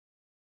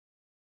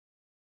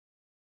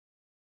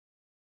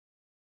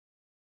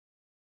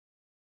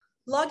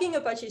logging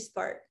Apache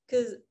Spark,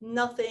 because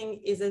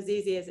nothing is as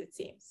easy as it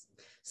seems.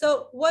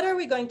 So what are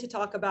we going to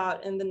talk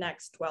about in the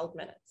next 12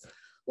 minutes?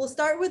 We'll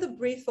start with a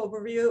brief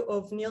overview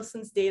of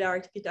Nielsen's data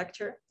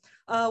architecture.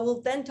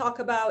 We'll then talk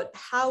about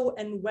how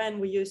and when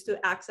we used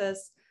to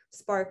access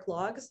Spark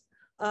logs,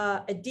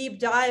 a deep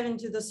dive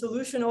into the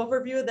solution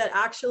overview that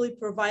actually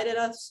provided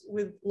us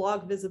with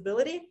log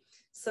visibility,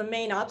 some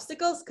main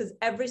obstacles, because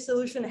every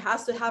solution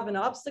has to have an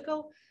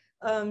obstacle,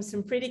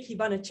 some pretty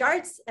Kibana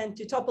charts, and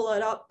to top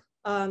it up,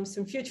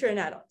 some future and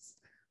add-ons.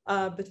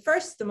 But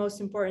first, the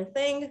most important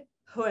thing,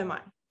 who am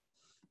I?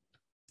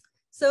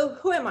 So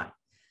who am I?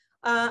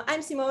 I'm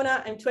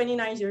Simona, I'm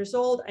 29 years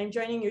old. I'm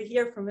joining you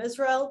here from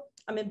Israel.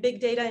 I'm a big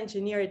data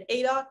engineer at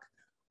ADOC.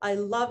 I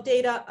love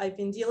data. I've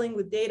been dealing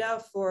with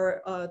data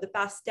for the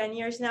past 10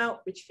 years now,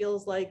 which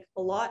feels like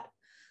a lot.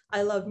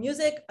 I love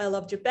music, I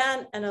love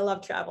Japan, and I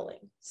love traveling.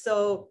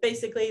 So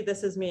basically,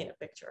 this is me in a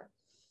picture.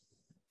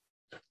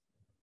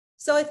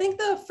 So I think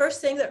the first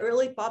thing that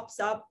really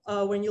pops up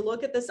when you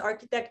look at this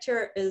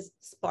architecture is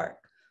Spark.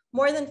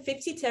 More than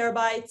 50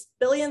 terabytes,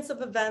 billions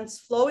of events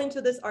flow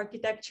into this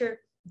architecture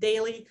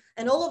daily,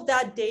 and all of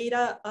that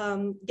data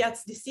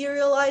gets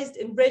deserialized,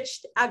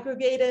 enriched,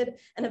 aggregated,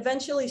 and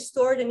eventually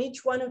stored in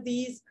each one of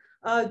these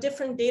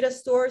different data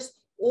stores,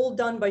 all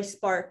done by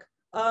Spark.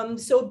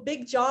 So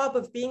big job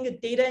of being a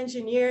data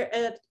engineer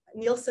at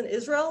Nielsen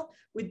Israel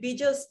would be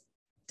just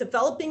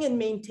developing and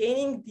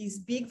maintaining these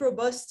big,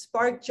 robust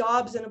Spark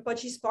jobs and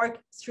Apache Spark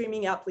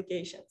streaming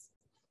applications.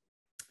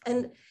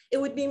 And it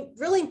would be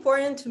really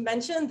important to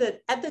mention that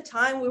at the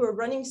time we were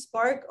running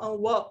Spark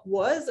on what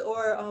was,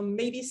 or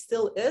maybe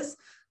still is,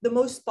 the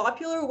most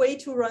popular way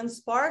to run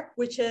Spark,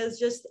 which is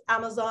just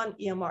Amazon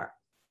EMR.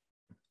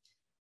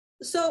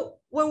 So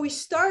when we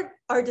start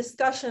our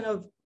discussion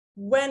of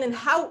when and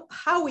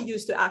how we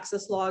used to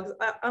access logs,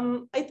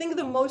 I think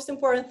the most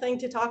important thing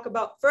to talk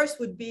about first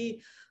would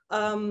be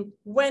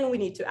when we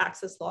need to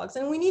access logs.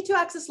 And we need to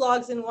access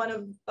logs in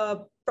one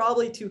of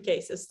probably two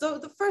cases. So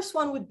the first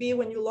one would be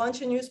when you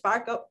launch a new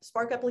Spark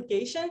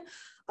application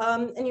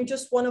and you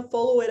just want to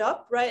follow it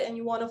up, right? And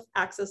you want to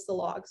access the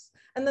logs.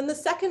 And then the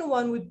second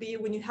one would be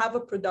when you have a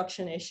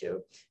production issue.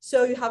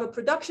 So you have a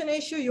production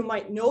issue, you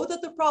might know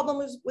that the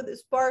problem is with the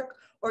Spark,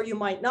 or you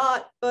might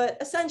not, but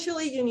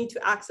essentially you need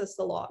to access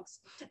the logs.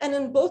 And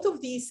in both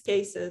of these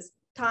cases,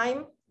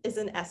 time is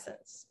an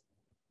essence.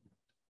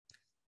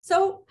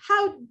 So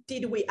how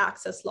did we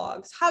access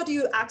logs? How do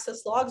you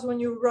access logs when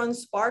you run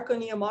Spark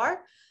on EMR?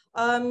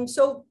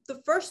 So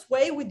the first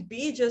way would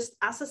be just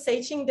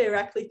ssh-ing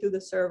directly to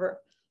the server.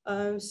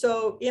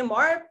 So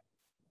EMR,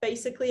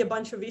 basically a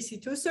bunch of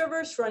EC2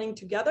 servers running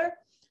together.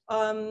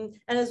 And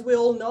as we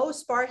all know,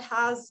 Spark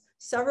has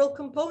several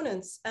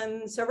components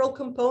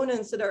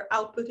that are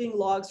outputting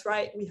logs,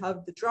 right? We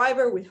have the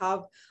driver, we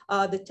have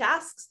the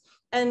tasks.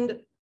 And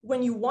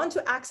when you want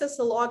to access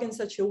a log in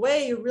such a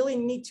way, you really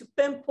need to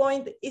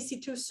pinpoint the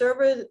EC2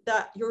 server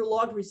that your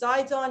log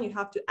resides on. You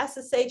have to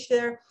SSH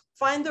there,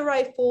 find the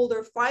right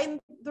folder, find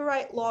the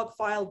right log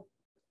file,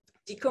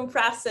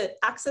 decompress it,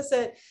 access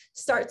it,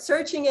 start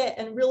searching it,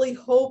 and really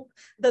hope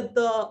that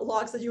the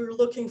logs that you're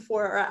looking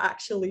for are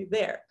actually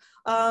there.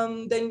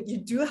 Then you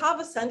do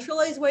have a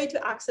centralized way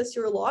to access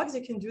your logs.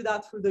 You can do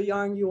that through the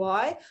Yarn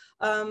UI.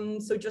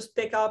 So just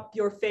pick up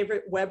your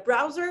favorite web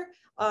browser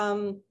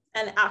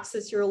and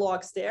access your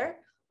logs there.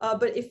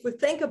 But if we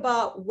think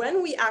about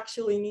when we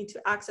actually need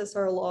to access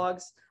our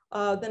logs,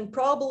 then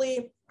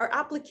probably our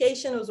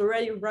application was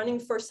already running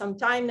for some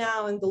time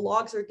now and the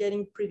logs are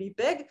getting pretty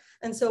big.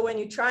 And so when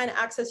you try and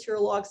access your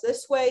logs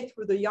this way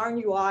through the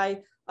Yarn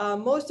UI,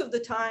 most of the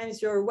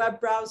times your web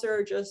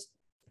browser just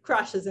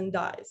crashes and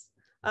dies.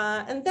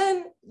 And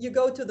then you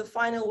go to the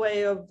final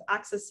way of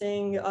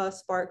accessing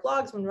Spark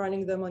logs when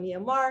running them on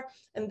EMR,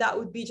 and that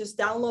would be just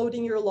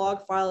downloading your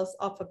log files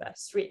off of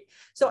S3.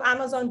 So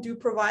Amazon do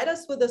provide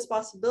us with this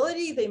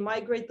possibility. They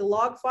migrate the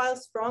log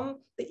files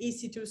from the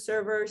EC2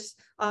 servers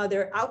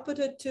they're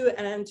outputted to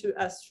and then to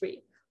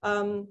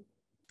S3.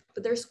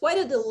 But there's quite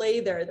a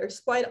delay there. There's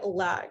quite a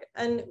lag.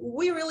 And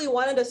we really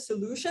wanted a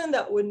solution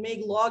that would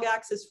make log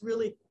access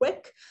really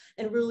quick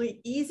and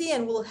really easy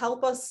and will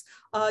help us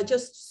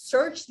just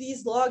search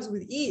these logs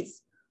with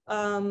ease.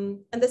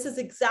 And this is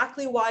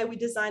exactly why we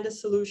designed a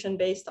solution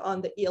based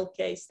on the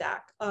ELK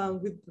stack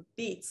with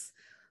Beats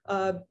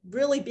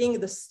really being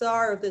the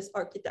star of this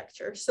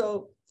architecture.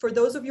 So for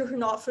those of you who are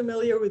not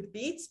familiar with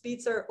Beats,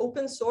 Beats are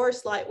open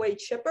source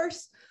lightweight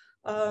shippers.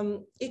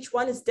 Each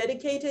one is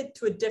dedicated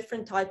to a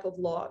different type of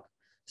log.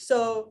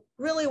 So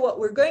really what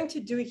we're going to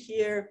do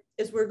here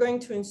is we're going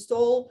to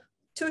install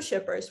two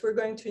shippers. We're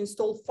going to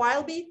install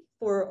Filebeat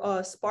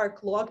for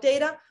Spark log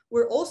data.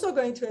 We're also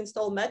going to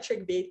install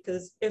Metricbeat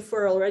because if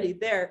we're already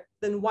there,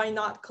 then why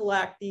not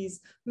collect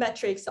these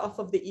metrics off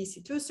of the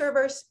EC2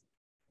 servers?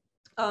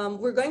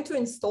 We're going to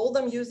install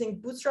them using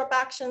Bootstrap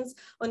actions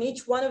on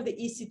each one of the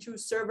EC2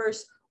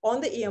 servers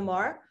on the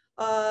EMR.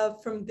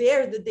 From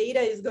there, the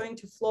data is going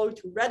to flow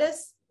to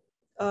Redis.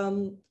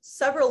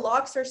 Several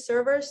Logster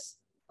servers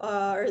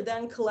are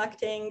then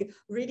collecting,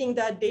 reading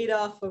that data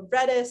off of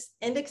Redis,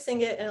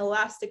 indexing it in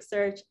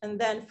Elasticsearch, and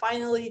then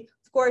finally,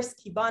 of course,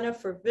 Kibana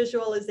for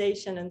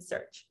visualization and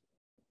search.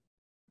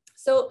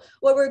 So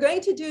what we're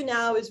going to do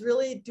now is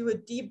really do a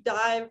deep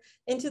dive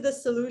into the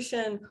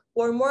solution,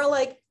 or more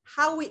like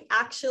how we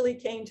actually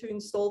came to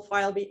install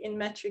Filebeat in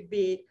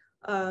Metricbeat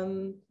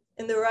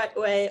in the right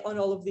way on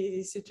all of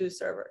these EC2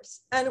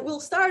 servers. And we'll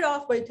start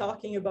off by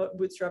talking about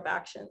Bootstrap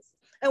actions.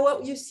 And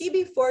what you see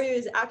before you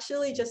is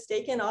actually just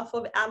taken off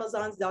of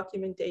Amazon's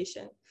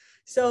documentation.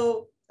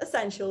 So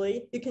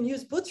essentially, you can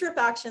use Bootstrap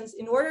actions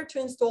in order to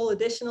install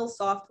additional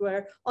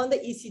software on the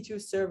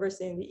EC2 servers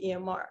in the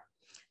EMR.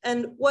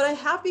 And what I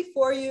have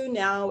before you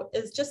now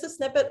is just a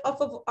snippet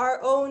off of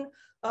our own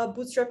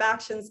Bootstrap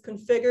actions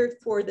configured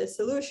for this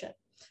solution.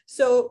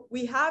 So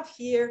we have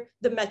here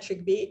the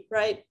Metricbeat,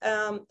 right?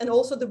 And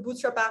also the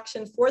Bootstrap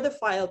action for the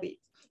Filebeat.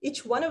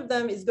 Each one of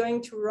them is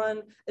going to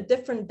run a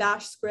different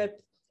bash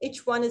script.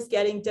 Each one is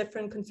getting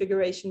different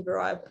configuration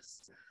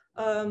variables.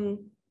 And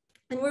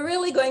we're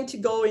really going to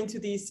go into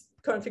these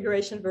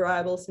configuration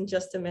variables in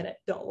just a minute,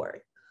 don't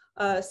worry.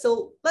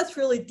 So let's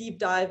really deep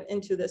dive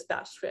into this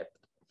bash script.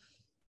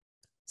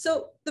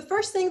 So the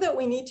first thing that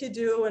we need to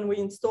do when we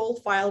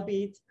install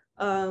Filebeat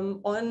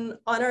on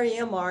our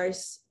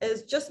EMRs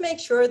is just make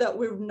sure that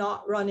we're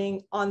not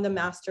running on the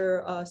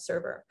master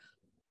server.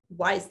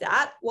 Why is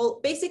that? Well,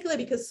 basically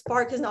because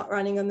Spark is not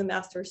running on the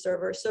master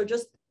server. So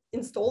just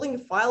installing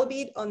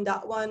Filebeat on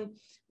that one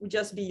would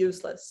just be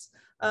useless.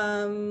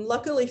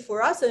 Luckily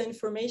for us, the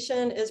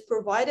information is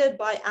provided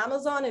by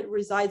Amazon. It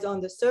resides on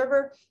the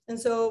server. And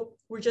so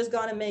we're just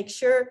gonna make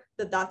sure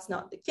that that's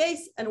not the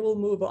case, and we'll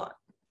move on.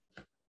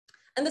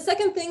 And the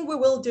second thing we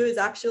will do is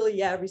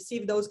actually,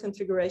 receive those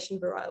configuration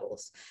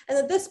variables. And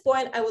at this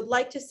point, I would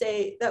like to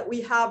say that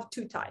we have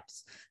two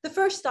types. The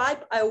first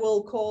type I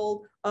will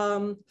call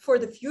for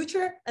the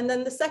future, and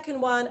then the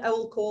second one I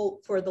will call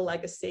for the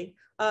legacy.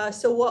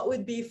 So what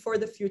would be for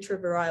the future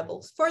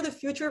variables? For the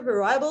future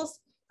variables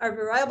are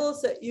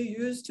variables that you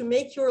use to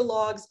make your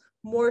logs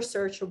more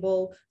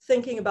searchable,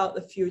 thinking about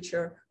the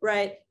future,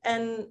 right?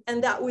 And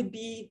that would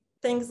be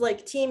things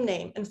like team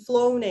name and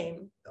flow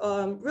name,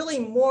 really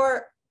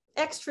more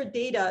extra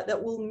data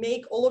that will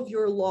make all of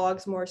your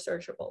logs more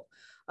searchable.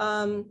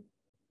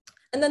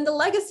 And then the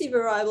legacy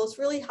variables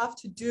really have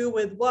to do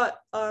with what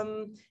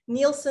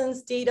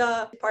Nielsen's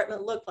data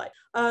department looked like.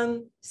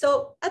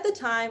 So at the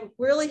time,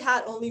 we really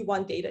had only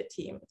one data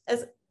team.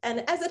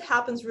 And as it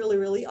happens really,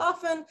 really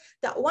often,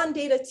 that one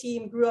data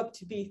team grew up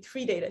to be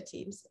 3 data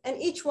teams. And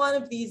each one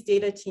of these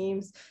data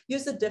teams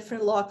used a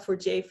different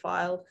log4j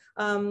file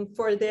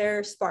for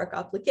their Spark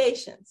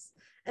applications.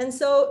 And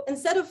so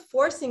instead of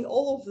forcing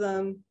all of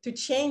them to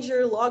change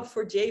your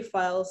log4j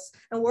files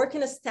and work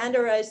in a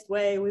standardized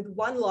way with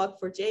one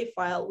log4j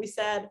file, we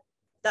said,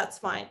 that's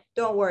fine,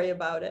 don't worry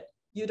about it.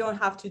 You don't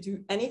have to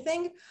do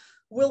anything.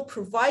 We'll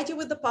provide you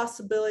with the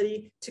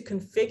possibility to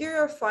configure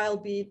your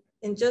Filebeat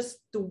in just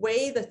the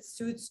way that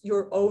suits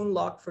your own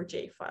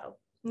log4j file.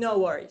 No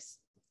worries.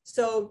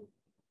 So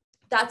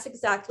that's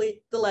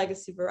exactly the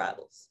legacy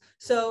variables.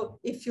 So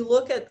if you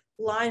look at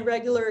line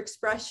regular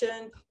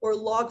expression or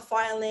log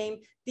file name,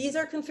 these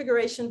are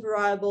configuration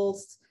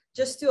variables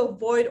just to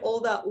avoid all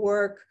that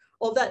work,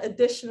 all that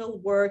additional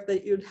work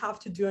that you'd have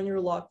to do on your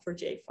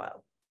log4j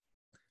file.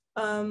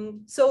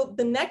 So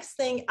the next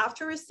thing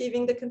after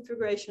receiving the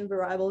configuration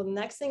variable, the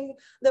next thing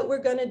that we're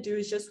going to do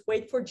is just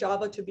wait for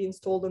Java to be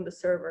installed on the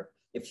server.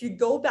 If you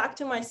go back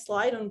to my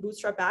slide on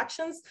Bootstrap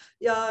actions,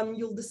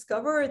 you'll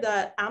discover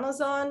that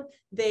Amazon,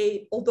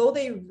 although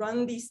they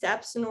run these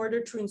steps in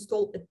order to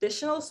install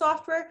additional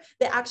software,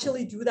 they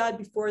actually do that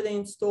before they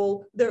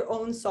install their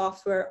own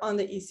software on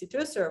the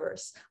EC2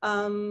 servers.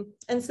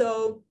 And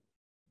so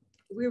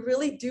we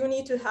really do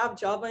need to have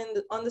Java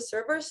on the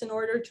servers in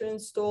order to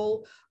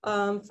install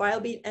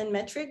Filebeat and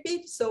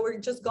Metricbeat. So we're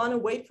just gonna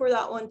wait for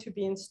that one to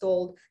be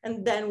installed,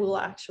 and then we'll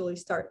actually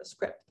start the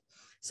script.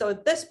 So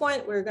at this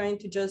point, we're going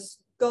to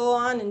just go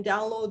on and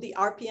download the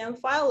RPM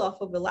file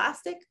off of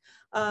Elastic,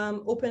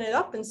 open it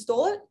up,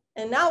 install it.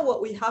 And now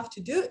what we have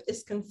to do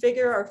is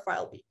configure our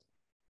Filebeat.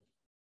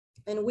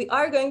 And we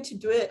are going to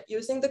do it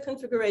using the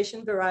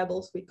configuration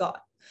variables we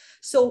got.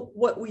 So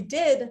what we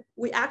did,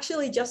 we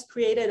actually just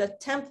created a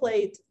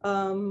template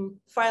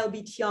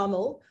Filebeat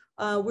YAML.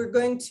 We're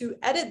going to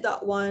edit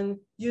that one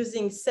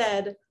using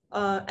sed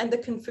and the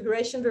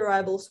configuration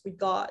variables we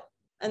got.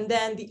 And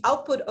then the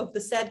output of the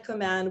sed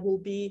command will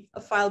be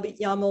a Filebeat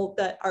YAML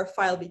that our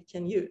Filebeat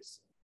can use.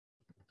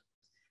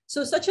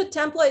 So such a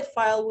template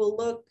file will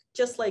look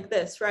just like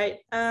this, right?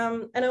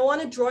 And I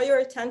want to draw your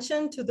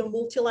attention to the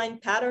multi-line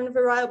pattern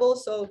variable.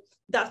 So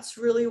that's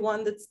really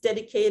one that's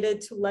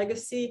dedicated to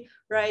legacy,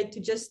 right? To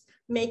just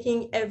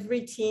making every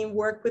team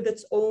work with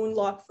its own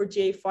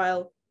log4j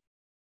file.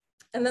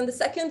 And then the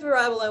second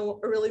variable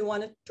I really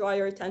want to draw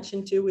your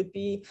attention to would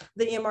be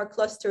the EMR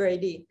cluster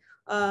ID.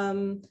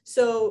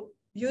 So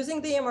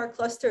using the EMR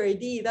cluster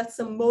ID, that's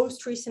the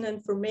most recent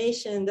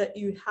information that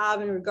you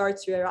have in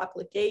regards to your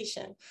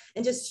application.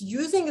 And just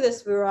using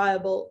this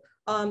variable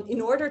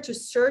in order to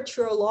search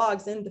your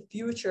logs in the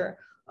future,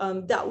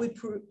 that would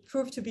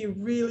prove to be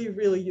really,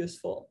 really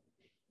useful.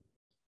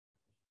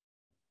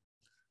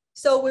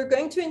 So we're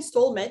going to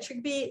install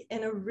Metricbeat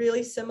in a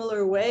really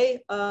similar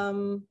way.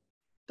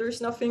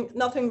 There's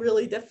nothing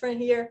really different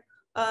here.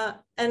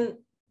 And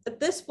at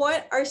this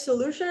point, our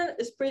solution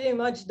is pretty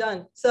much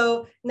done.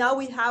 So now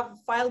we have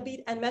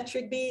Filebeat and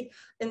Metricbeat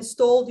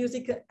installed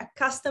using a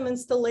custom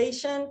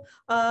installation.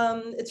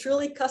 It's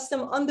really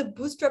custom on the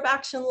Bootstrap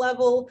action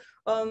level.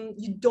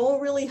 You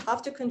don't really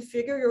have to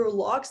configure your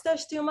log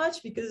stash too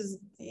much because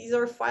these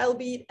are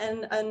Filebeat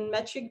and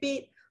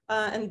Metricbeat,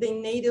 and they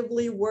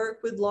natively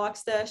work with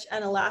Logstash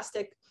and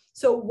Elastic.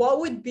 So what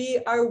would be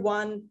our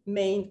one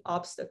main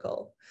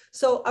obstacle?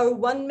 So our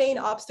one main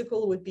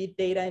obstacle would be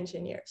data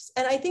engineers.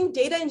 And I think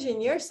data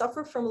engineers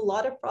suffer from a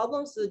lot of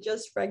problems that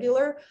just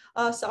regular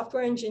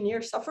software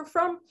engineers suffer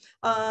from.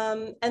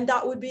 And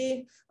that would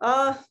be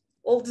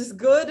all this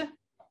good,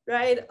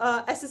 right?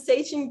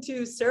 SSHing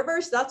to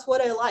servers, that's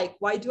what I like.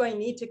 Why do I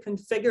need to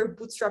configure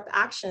Bootstrap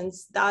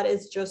actions? That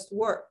is just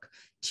work.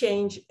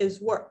 Change is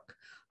work.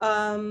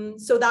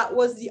 So that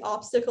was the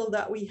obstacle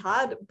that we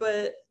had,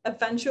 but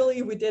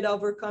eventually we did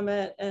overcome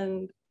it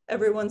and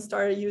everyone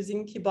started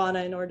using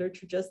Kibana in order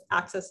to just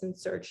access and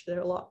search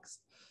their logs.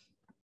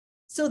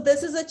 So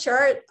this is a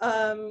chart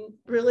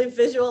really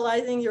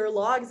visualizing your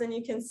logs, and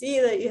you can see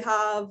that you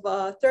have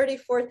over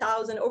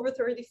 34,000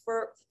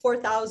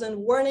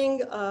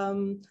 warning,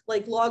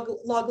 like log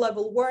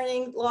level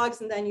warning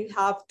logs, and then you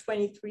have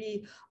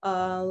 23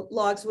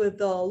 logs with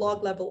the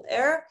log level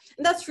error.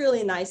 And that's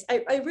really nice.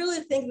 I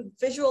really think that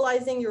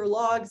visualizing your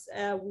logs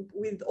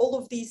with all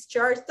of these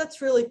charts,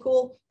 that's really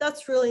cool.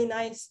 That's really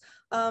nice.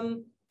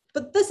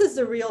 But this is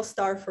the real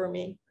star for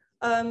me.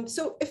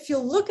 So if you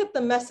look at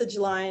the message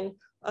line,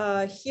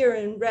 here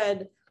in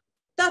red,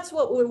 that's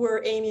what we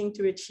were aiming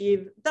to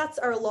achieve. That's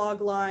our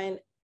log line.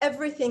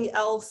 Everything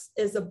else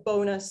is a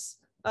bonus.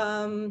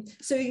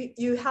 So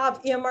you have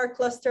EMR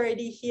cluster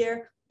ID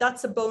here.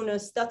 That's a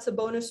bonus. That's a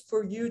bonus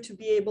for you to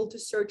be able to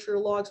search your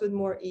logs with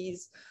more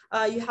ease.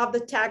 You have the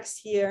tags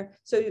here.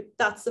 So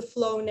that's the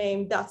flow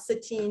name. That's the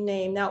team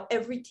name. Now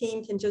every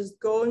team can just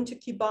go into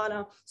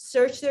Kibana,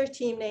 search their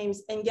team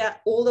names, and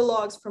get all the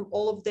logs from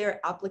all of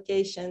their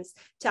applications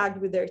tagged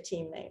with their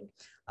team name.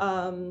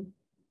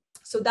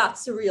 So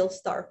that's the real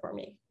star for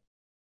me.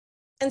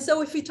 And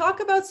so if we talk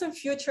about some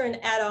future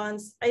and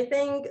add-ons, I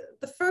think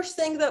the first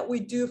thing that we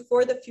do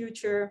for the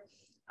future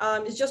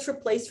is just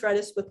replace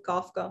Redis with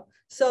Kafka.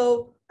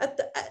 So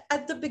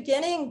at the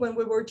beginning, when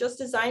we were just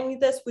designing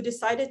this, we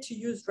decided to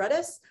use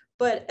Redis.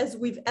 But as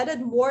we've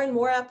added more and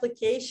more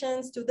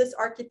applications to this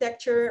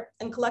architecture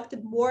and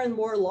collected more and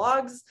more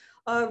logs,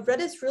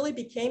 Redis really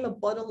became a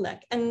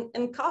bottleneck.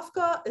 And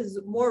Kafka is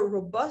more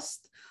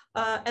robust.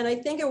 And I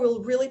think it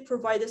will really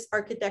provide this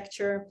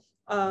architecture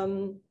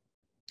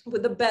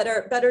with a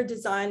better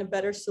design, a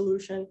better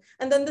solution.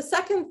 And then the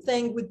second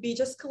thing would be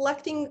just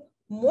collecting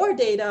more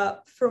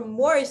data from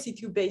more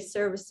EC2-based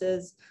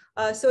services.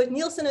 So at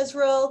Nielsen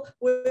Israel,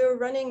 we're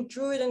running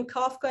Druid and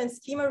Kafka and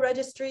Schema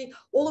Registry,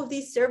 all of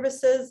these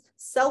services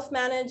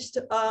self-managed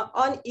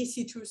on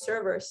EC2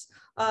 servers.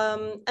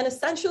 And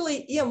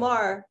essentially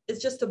EMR is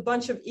just a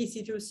bunch of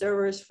EC2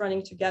 servers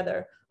running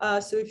together.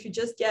 So if you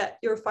just get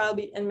your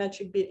Filebeat and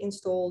Metricbeat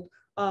installed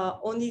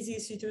on these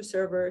EC2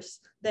 servers,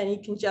 then you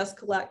can just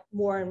collect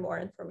more and more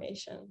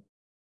information.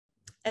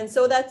 And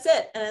so that's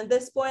it. And at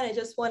this point, I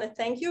just want to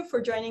thank you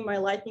for joining my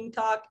lightning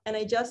talk. And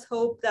I just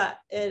hope that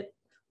it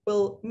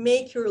will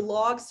make your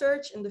log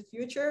search in the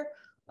future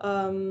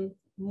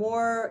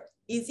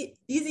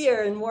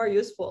easier and more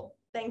useful.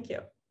 Thank you.